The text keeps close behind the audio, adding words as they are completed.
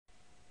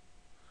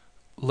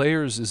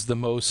Layers is the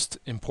most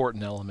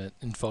important element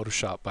in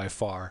Photoshop by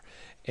far,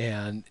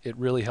 and it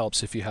really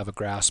helps if you have a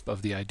grasp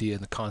of the idea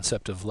and the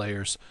concept of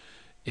layers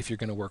if you're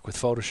going to work with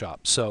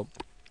Photoshop. So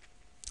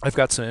I've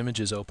got some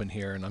images open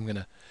here, and I'm going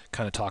to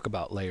kind of talk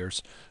about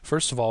layers.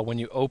 First of all, when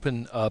you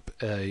open up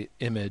an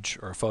image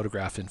or a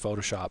photograph in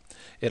Photoshop,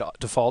 it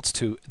defaults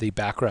to the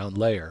background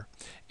layer,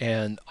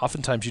 and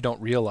oftentimes you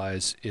don't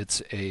realize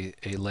it's a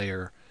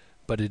layer,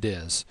 but it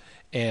is.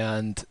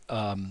 And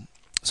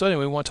so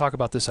anyway, we want to talk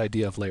about this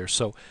idea of layers.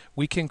 So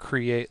we can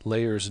create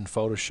layers in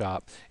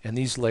Photoshop, and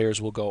these layers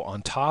will go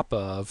on top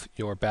of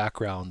your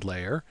background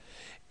layer,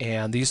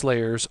 and these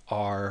layers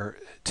are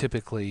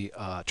typically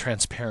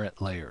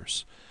transparent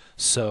layers.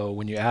 So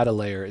when you add a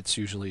layer, it's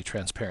usually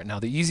transparent. Now,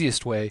 the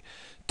easiest way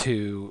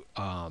to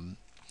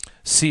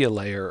see a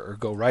layer or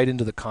go right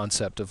into the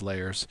concept of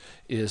layers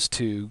is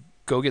to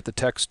go get the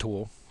text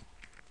tool,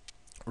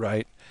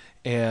 right?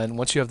 And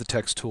once you have the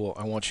text tool,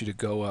 I want you to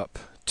go up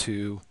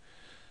to,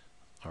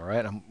 all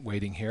right, I'm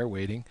waiting here,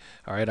 waiting.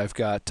 All right, I've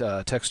got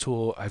text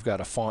tool, I've got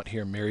a font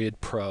here,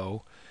 Myriad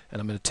Pro, and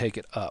I'm going to take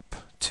it up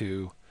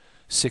to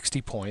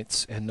 60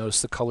 points, and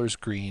notice the color's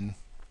green.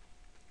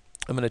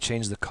 I'm going to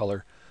change the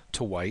color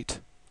to white.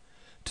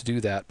 To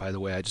do that, by the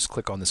way, I just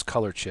click on this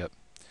color chip,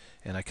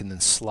 and I can then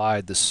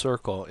slide the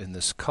circle in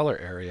this color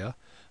area.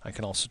 I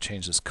can also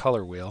change this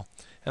color wheel,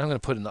 and I'm going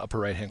to put it in the upper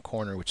right hand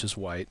corner, which is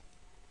white.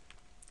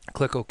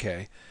 Click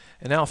OK,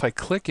 and now if I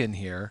click in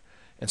here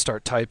and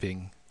start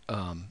typing,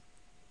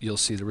 you'll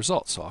see the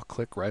results. So I'll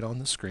click right on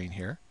the screen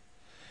here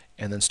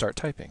and then start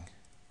typing.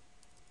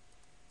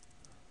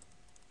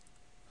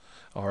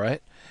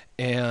 Alright,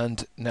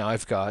 and now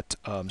I've got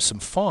some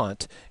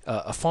font,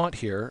 a font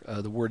here,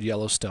 the word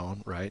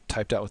Yellowstone, right,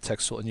 typed out with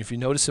text tool. And if you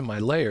notice in my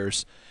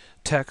layers,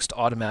 text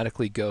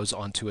automatically goes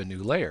onto a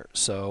new layer.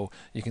 So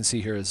you can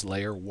see here is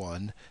layer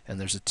 1, and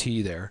there's a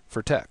T there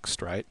for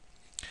text, right?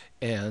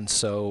 And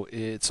so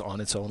it's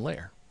on its own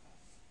layer.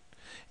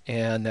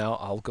 And now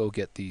I'll go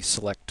get the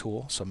select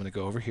tool. So I'm going to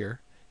go over here,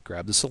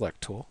 grab the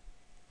select tool,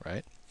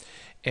 right?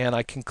 And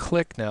I can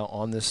click now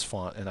on this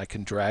font, and I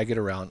can drag it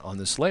around on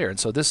this layer. And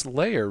so this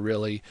layer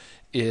really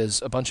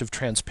is a bunch of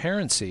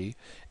transparency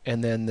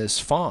and then this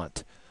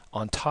font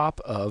on top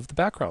of the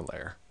background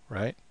layer,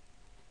 right?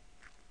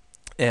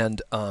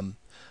 And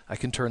I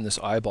can turn this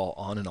eyeball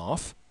on and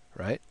off,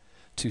 right,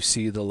 to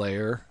see the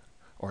layer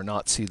or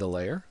not see the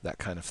layer, that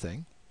kind of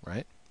thing,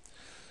 right?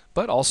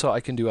 But also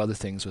I can do other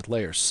things with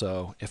layers.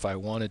 So if I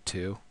wanted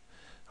to,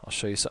 I'll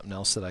show you something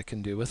else that I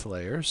can do with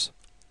layers.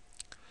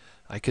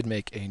 I could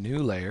make a new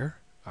layer.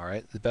 All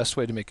right, the best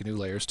way to make a new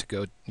layer is to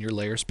go in your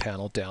layers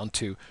panel down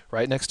to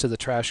right next to the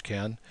trash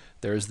can.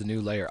 There's the new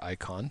layer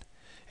icon,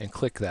 and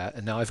click that,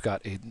 and now I've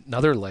got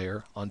another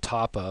layer on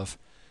top of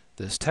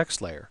this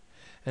text layer.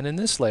 And in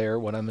this layer,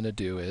 what I'm going to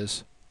do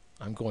is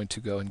I'm going to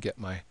go and get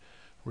my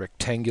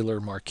rectangular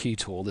marquee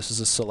tool. This is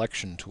a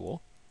selection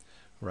tool,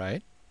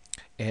 right?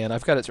 And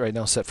I've got it right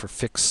now set for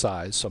fixed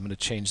size, so I'm going to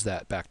change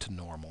that back to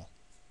normal.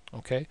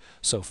 Okay,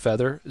 so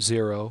feather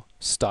 0,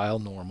 style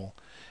normal.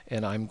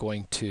 And I'm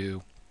going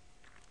to,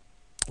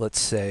 let's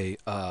say,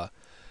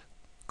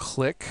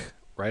 click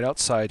right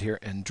outside here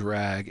and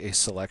drag a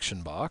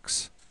selection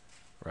box,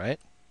 right?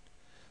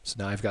 So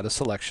now I've got a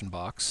selection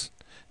box.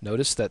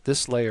 Notice that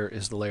this layer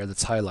is the layer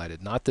that's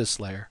highlighted, not this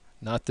layer,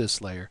 not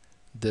this layer.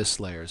 This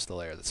layer is the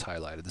layer that's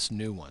highlighted, this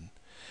new one.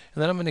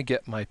 And then I'm going to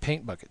get my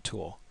paint bucket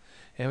tool.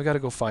 And we've got to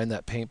go find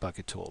that paint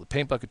bucket tool. The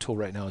paint bucket tool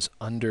right now is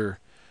under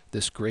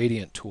this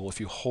gradient tool. If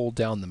you hold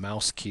down the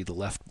mouse key, the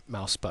left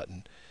mouse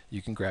button,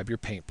 you can grab your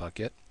paint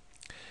bucket,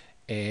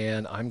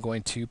 and I'm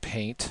going to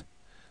paint,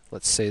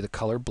 let's say, the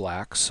color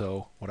black.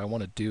 So what I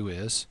want to do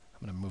is,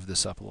 I'm going to move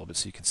this up a little bit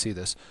so you can see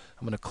this.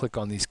 I'm going to click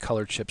on these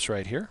color chips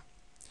right here.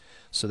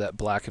 So that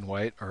black and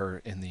white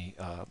are in the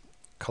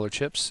color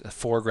chips,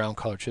 foreground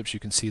color chips. You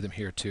can see them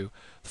here too.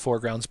 The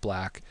foreground's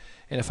black,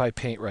 and if I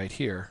paint right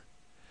here,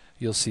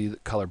 you'll see the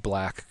color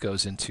black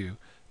goes into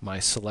my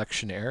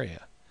selection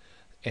area.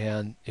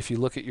 And if you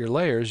look at your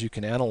layers, you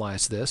can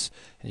analyze this,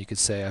 and you could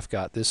say I've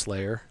got this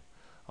layer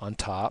on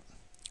top,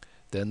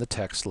 then the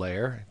text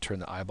layer, turn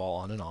the eyeball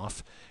on and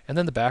off, and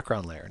then the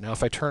background layer. Now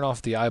if I turn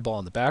off the eyeball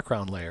on the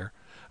background layer,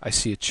 I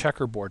see a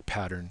checkerboard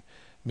pattern,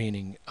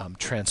 meaning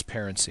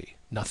transparency,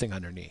 nothing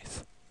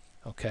underneath.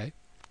 Okay.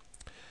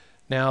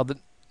 Now the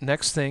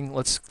next thing,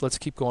 let's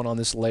keep going on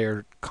this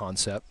layer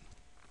concept.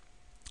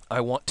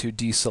 I want to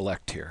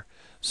deselect here.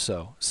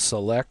 So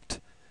select,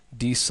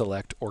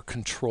 deselect, or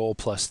Control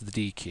plus the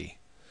D key.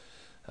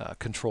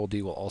 Control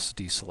D will also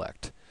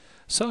deselect.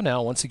 So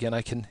now once again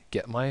I can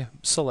get my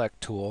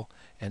select tool,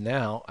 and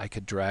now I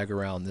could drag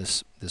around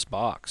this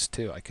box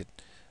too. I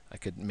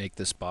could make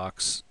this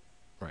box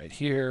right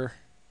here.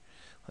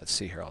 Let's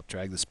see here, I'll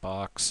drag this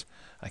box.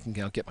 I can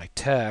now get my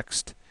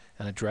text,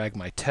 and I drag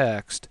my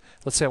text.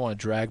 Let's say I want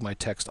to drag my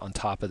text on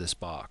top of this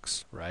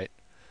box, right?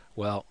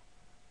 Well,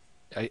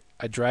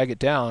 I drag it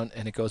down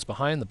and it goes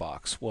behind the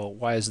box. Well,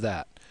 why is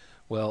that?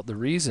 Well, the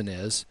reason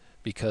is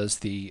because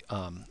the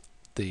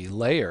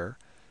layer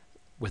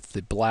with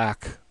the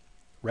black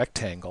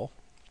rectangle,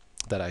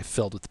 that I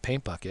filled with the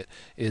paint bucket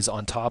is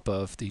on top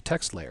of the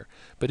text layer.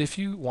 But if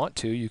you want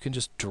to, you can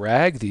just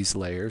drag these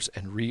layers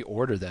and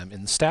reorder them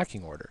in the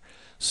stacking order.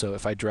 So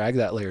if I drag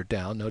that layer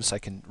down, notice I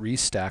can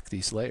restack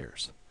these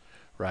layers,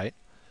 right?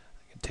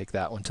 I can take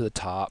that one to the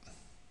top,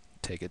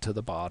 take it to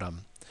the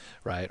bottom,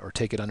 right, or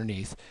take it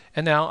underneath.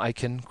 And now I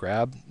can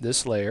grab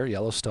this layer,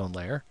 Yellowstone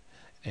layer,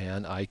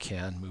 and I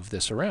can move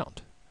this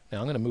around. Now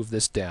I'm going to move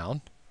this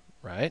down,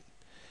 right?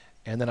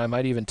 And then I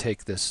might even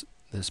take this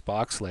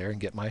box layer and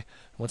get my,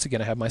 once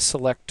again I have my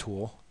select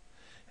tool,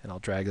 and I'll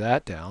drag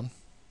that down.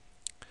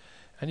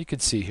 And you can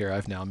see here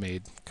I've now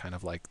made kind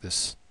of like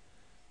this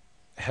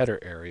header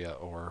area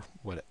or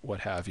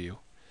what have you.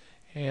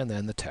 And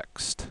then the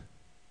text.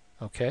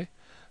 Okay,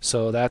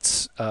 so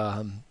that's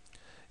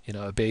you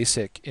know, a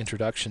basic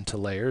introduction to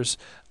layers.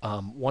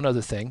 One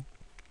other thing,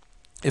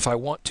 if I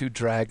want to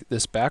drag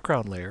this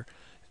background layer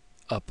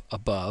up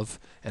above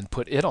and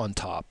put it on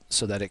top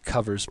so that it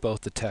covers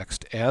both the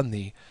text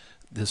and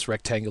this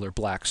rectangular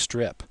black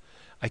strip,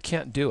 I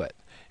can't do it.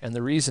 And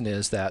the reason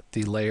is that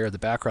the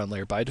background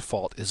layer by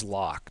default is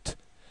locked.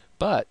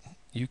 But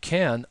you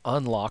can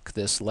unlock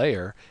this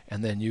layer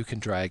and then you can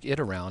drag it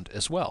around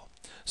as well.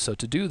 So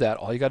to do that,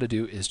 all you got to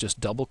do is just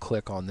double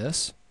click on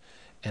this,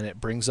 and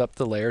it brings up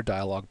the layer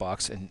dialog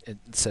box, and it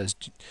says,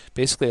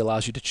 basically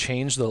allows you to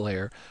change the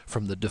layer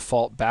from the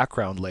default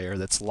background layer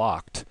that's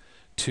locked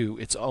to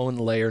its own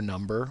layer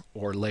number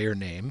or layer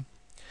name.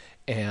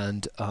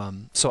 And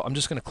so I'm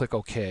just going to click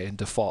OK, and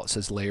default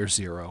says layer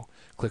 0.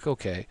 Click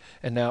OK,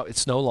 and now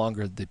it's no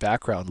longer the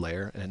background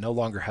layer, and it no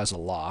longer has a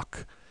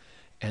lock.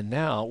 And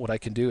now what I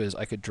can do is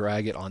I could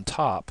drag it on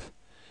top,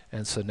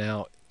 and so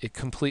now it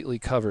completely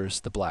covers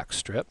the black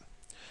strip.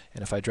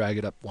 And if I drag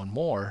it up one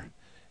more,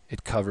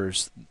 it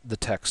covers the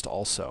text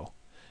also.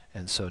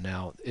 And so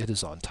now it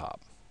is on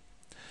top.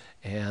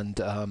 And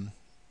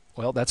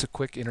well, that's a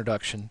quick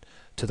introduction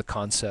to the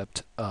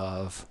concept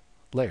of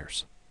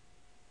layers.